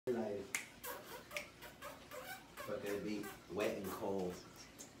it'll be wet and cold.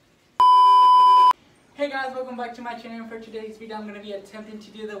 Hey guys, welcome back to my channel. For today's video, I'm going to be attempting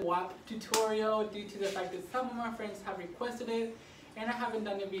to do the WAP tutorial due to the fact that some of my friends have requested it and I haven't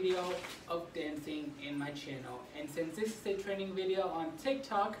done a video of dancing in my channel. And since this is a training video on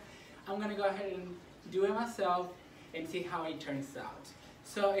TikTok, I'm going to go ahead and do it myself and see how it turns out.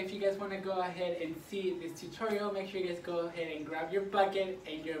 So if you guys want to go ahead and see this tutorial, make sure you guys go ahead and grab your bucket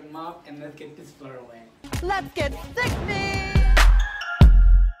and your mop and let's get this floor away. Let's get sexy!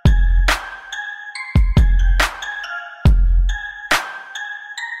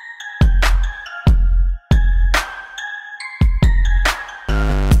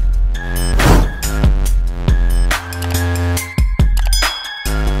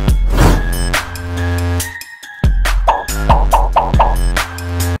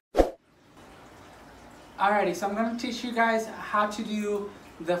 Alrighty, so I'm going to teach you guys how to do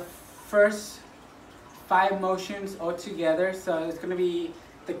the first 5 motions all together. So it's going to be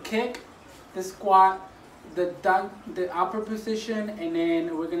the kick, the squat, the dunk, the upper position, and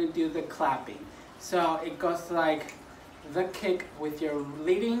then we're going to do the clapping. So it goes like the kick with your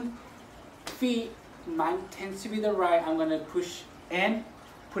leading feet. Mine tends to be the right. I'm going to push in,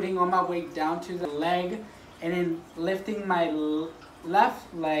 putting all my weight down to the leg, and then lifting my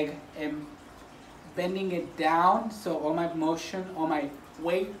left leg and bending it down, so all my motion, all my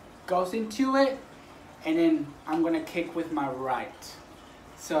weight goes into it, and then I'm gonna kick with my right.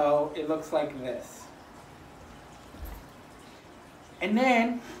 So it looks like this. And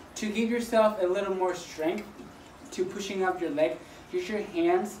then to give yourself a little more strength to pushing up your leg, use your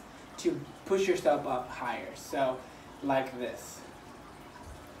hands to push yourself up higher. So like this.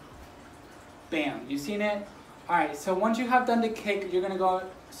 Bam, you seen it? Alright, so once you have done the kick, you're gonna go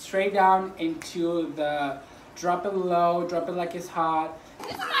straight down into the drop it low, drop it like it's hot.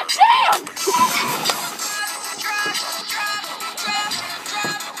 This is my jam!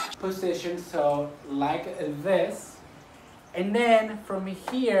 Position, so like this. And then from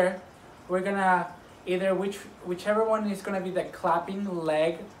here, we're gonna either whichever one is gonna be the clapping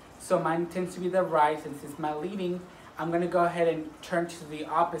leg. So mine tends to be the right since it's my leading. I'm gonna go ahead and turn to the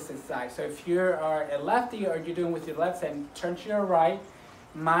opposite side. So if you are a lefty or you're doing with your left side, turn to your right.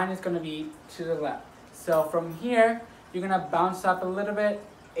 Mine is going to be to the left. So from here, you're going to bounce up a little bit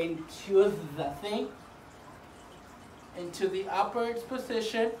into the thing, into the upwards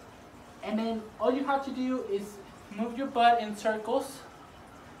position. And then all you have to do is move your butt in circles,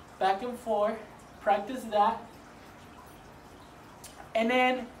 back and forth. Practice that. And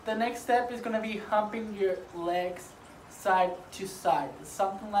then the next step is going to be humping your legs side to side.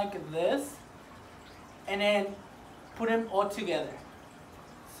 Something like this. And then put them all together.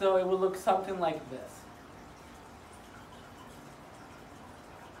 So it will look something like this.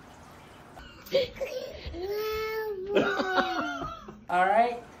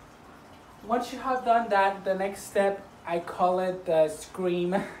 Alright, once you have done that, the next step, I call it the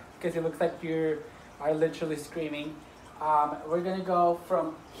scream, because it looks like you are literally screaming. We're going to go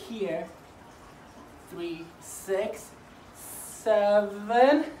from here, 3, 6,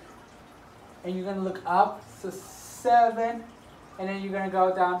 7, and you're going to look up, so 7, and then you're going to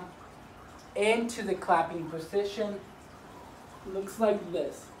go down into the clapping position. Looks like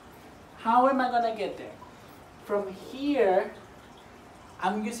this. How am I going to get there? From here,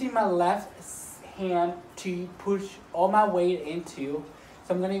 I'm using my left hand to push all my weight into.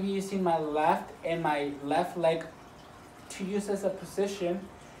 So I'm going to be using my left and my left leg to use as a position.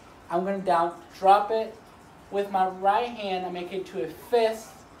 I'm going to down, drop it with my right hand. I make it to a fist,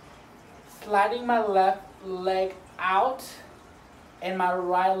 sliding my left leg out and my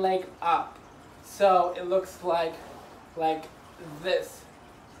right leg up. So it looks like this.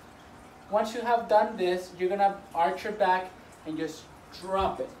 Once you have done this, you're gonna arch your back and just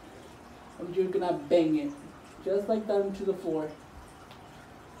drop it. And you're gonna bang it, just like that into the floor.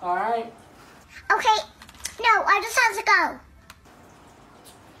 Alright? Okay, no, I just have to go.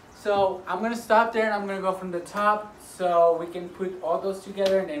 So I'm gonna stop there and I'm gonna go from the top so we can put all those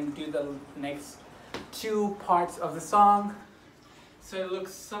together and then do the next 2 parts of the song. So it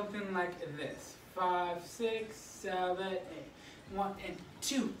looks something like this. 5, 6, 7, 8. 1 and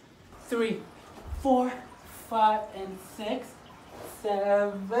 2, 3, 4, 5 and 6,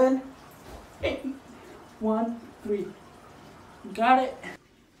 7, 8. 1, 3. Got it.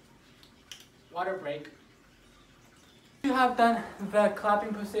 Water break. You have done the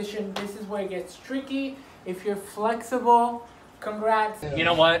clapping position. This is where it gets tricky. If you're flexible, congrats. You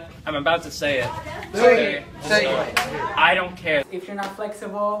know what? I'm about to say it. Say it. I don't care. If you're not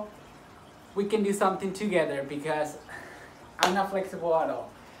flexible, we can do something together because I'm not flexible at all.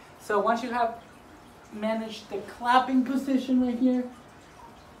 So once you have manage the clapping position right here,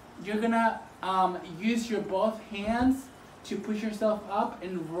 you're gonna use your both hands to push yourself up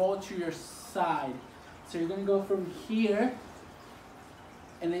and roll to your side. So you're gonna go from here,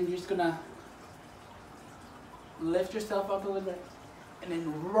 and then you're just gonna lift yourself up a little bit, and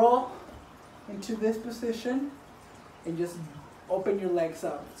then roll into this position, and just open your legs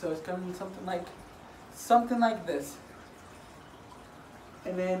up. So it's gonna be something like this.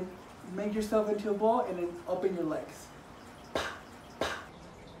 And then make yourself into a ball, and then open your legs.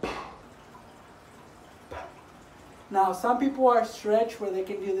 Now, some people are stretched where they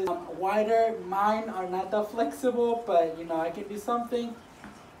can do this wider. Mine are not that flexible, but you know, I can do something.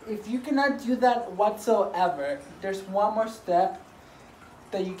 If you cannot do that whatsoever, there's one more step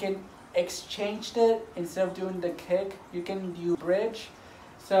that you can exchange it. Instead of doing the kick, you can do bridge.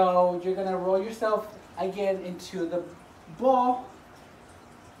 So you're gonna roll yourself again into the ball,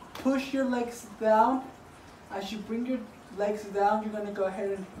 push your legs down. As you bring your legs down, you're gonna go ahead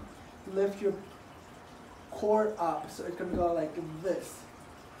and lift your core up. So it's gonna go like this.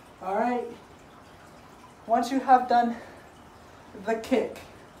 All right. Once you have done the kick,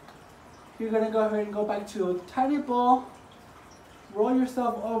 you're gonna go ahead and go back to a tiny ball, roll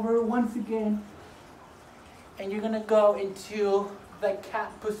yourself over once again, and you're gonna go into the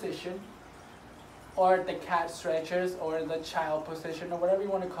cat position, or the cat stretchers, or the child position, or whatever you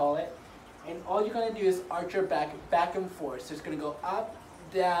want to call it. And all you're gonna do is arch your back and forth. So it's gonna go up,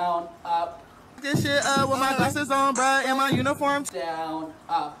 down, up. This shit with my glasses on, bruh, and my uniform. Down,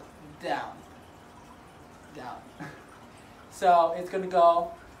 up, down, down. So it's gonna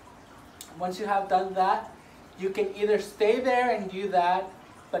go. Once you have done that, you can either stay there and do that,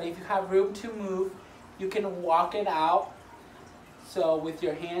 but if you have room to move, you can walk it out. So with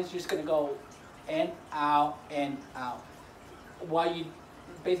your hands, you're just gonna go in, out, while you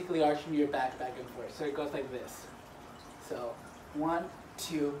basically arching your back and forth. So it goes like this. So 1,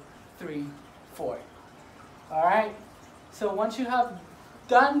 2, 3, 4. All right. So once you have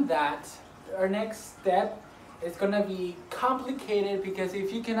done that, our next step is gonna be complicated, because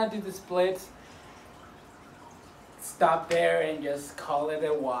if you cannot do the splits, stop there and just call it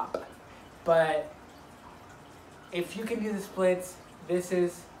a WAP. But if you can do the splits, this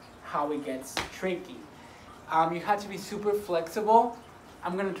is how it gets tricky. You have to be super flexible.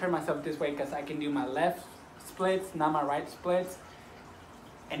 I'm gonna turn myself this way because I can do my left splits, not my right splits.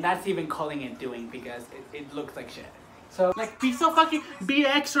 And that's even calling it doing, because it looks like shit. So like, be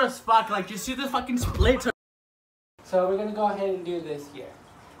extra as fuck, like just do the fucking splits. So we're gonna go ahead and do this here.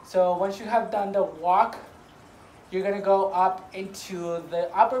 So once you have done the walk, you're gonna go up into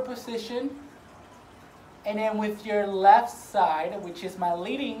the upper position, and then with your left side, which is my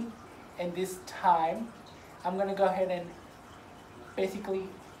leading in this time, I'm gonna go ahead and basically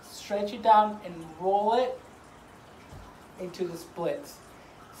stretch it down and roll it into the splits.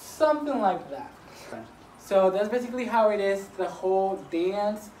 Something like that. So that's basically how it is, the whole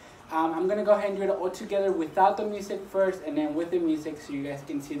dance. I'm gonna go ahead and do it all together without the music first, and then with the music, so you guys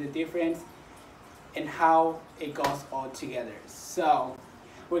can see the difference and how it goes all together. So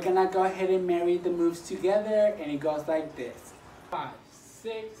we're gonna go ahead and marry the moves together, and it goes like this. 5,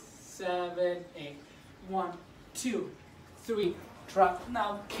 6, 7, 8. 1, 2, 3. Drop,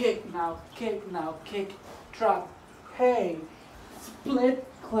 now kick, now kick, now kick, drop. Hey, split,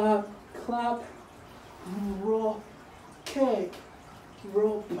 clap, clap, roll, kick,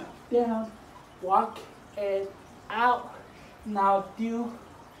 roll back down, walk it out. Now do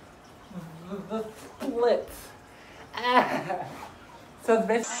the splits. So it's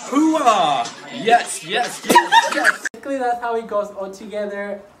basically, Yes, yes, yes, yes. basically that's how it goes all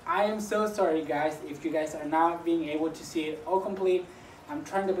together. I am so sorry guys if you guys are not being able to see it all complete. I'm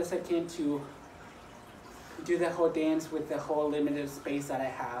trying the best I can to do the whole dance with the whole limited space that I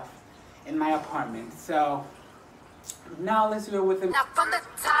have in my apartment. So now let's do it with the Now from the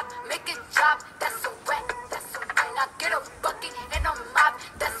top, make it drop. That's so wet, that's so wet. Now get a bucket and a mop.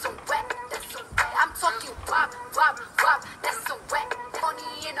 That's so wet, that's so wet. I'm talking wop, wop, wop. That's so wet.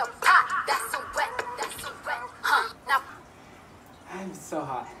 Money in a pot. That's so wet, that's so wet. Now I'm so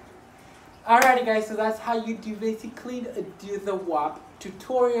hot. Alrighty guys, so that's how you do basically do the WAP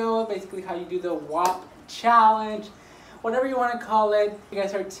tutorial, basically how you do the WAP challenge, whatever you want to call it. You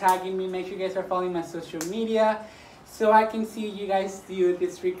guys are tagging me, make sure you guys are following my social media so I can see you guys do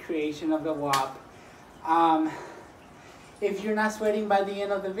this recreation of the WAP. If you're not sweating by the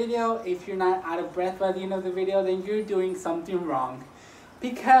end of the video, if you're not out of breath by the end of the video, then you're doing something wrong,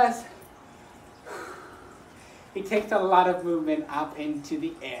 because it takes a lot of movement up into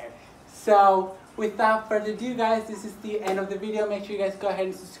the air. So without further ado, guys, this is the end of the video. Make sure you guys go ahead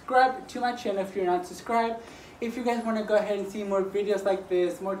and subscribe to my channel if you're not subscribed. If you guys want to go ahead and see more videos like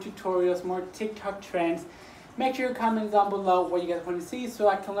this, more tutorials, more TikTok trends, make sure you comment down below what you guys want to see so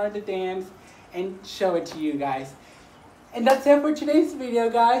I can learn the dance and show it to you guys. And that's it for today's video,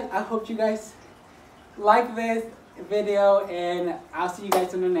 guys. I hope you guys like this video, and I'll see you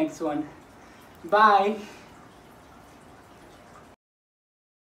guys in the next one. Bye.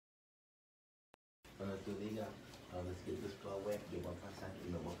 Let's get this floor wet.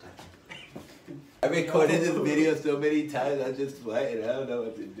 I recorded this video so many times, I'm just sweating. I don't know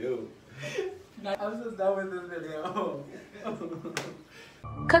what to do. I'm so done with this video.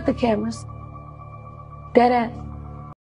 Cut the cameras. Dead ass.